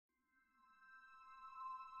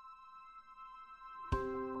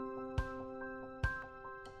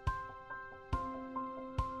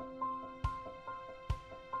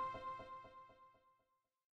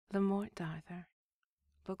The Morte D'Arthur,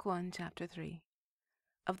 Book 1, Chapter 3,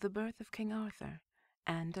 of the birth of King Arthur,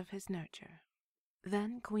 and of his nurture.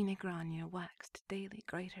 Then Queen Igrania waxed daily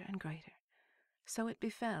greater and greater. So it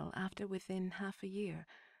befell after within half a year,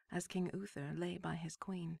 as King Uther lay by his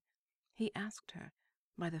queen, he asked her,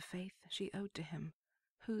 by the faith she owed to him,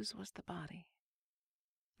 whose was the body.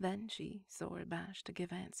 Then she, sore abashed, to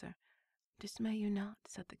give answer, "Dismay you not,"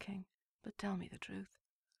 said the king, "but tell me the truth,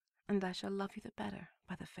 and I shall love you the better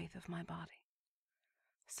by the faith of my body."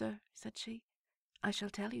 "Sir," said she, "I shall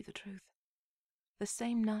tell you the truth. The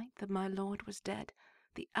same night that my lord was dead,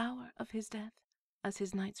 the hour of his death, as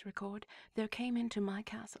his knights record, there came into my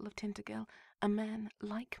castle of Tintagel a man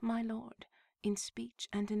like my lord in speech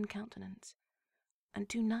and in countenance, and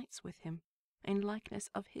 2 knights with him, in likeness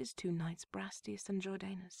of his 2 knights Brastias and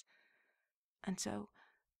Jordanus. And so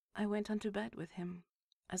I went unto bed with him,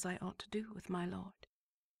 as I ought to do with my lord.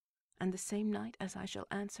 And the same night as I shall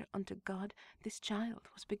answer unto God, this child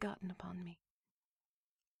was begotten upon me."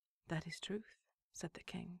 "That is truth," said the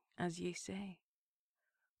king, "as ye say,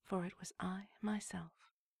 for it was I myself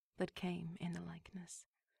that came in the likeness,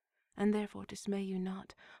 and therefore dismay you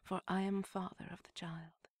not, for I am father of the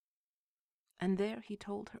child." And there he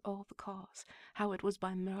told her all the cause, how it was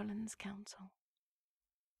by Merlin's counsel.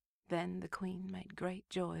 Then the queen made great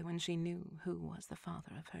joy when she knew who was the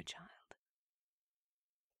father of her child.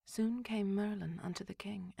 Soon came Merlin unto the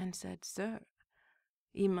king, and said, "Sir,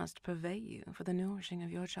 ye must purvey you for the nourishing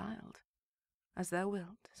of your child." "As thou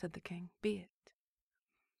wilt," said the king, "be it."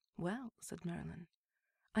 "Well," said Merlin,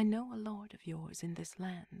 "I know a lord of yours in this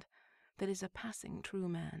land, that is a passing true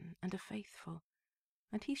man and a faithful,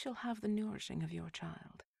 and he shall have the nourishing of your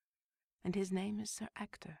child. And his name is Sir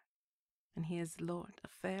Ector, and he is lord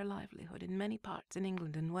of fair livelihood in many parts in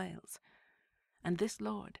England and Wales. And this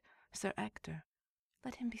lord, Sir Ector,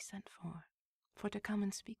 let him be sent for to come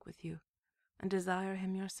and speak with you, and desire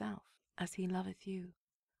him yourself, as he loveth you,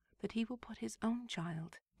 that he will put his own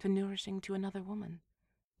child to nourishing to another woman,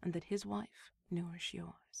 and that his wife nourish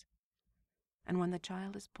yours. And when the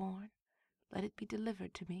child is born, let it be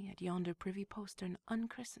delivered to me at yonder privy postern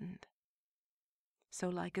unchristened." So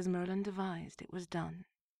like as Merlin devised, it was done.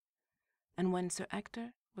 And when Sir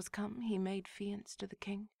Ector was come, he made fiance to the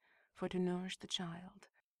king for to nourish the child,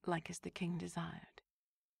 like as the king desired.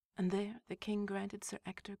 And there the king granted Sir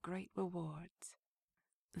Ector great rewards.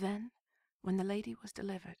 Then, when the lady was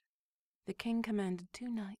delivered, the king commanded 2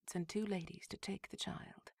 knights and 2 ladies to take the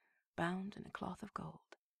child, bound in a cloth of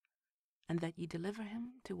gold, and that ye deliver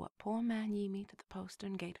him to what poor man ye meet at the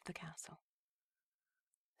postern gate of the castle.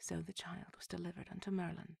 So the child was delivered unto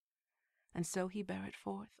Merlin, and so he bare it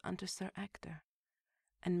forth unto Sir Ector,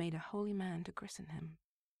 and made a holy man to christen him,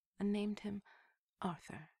 and named him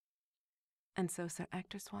Arthur. And so Sir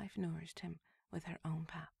Ector's wife nourished him with her own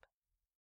pap.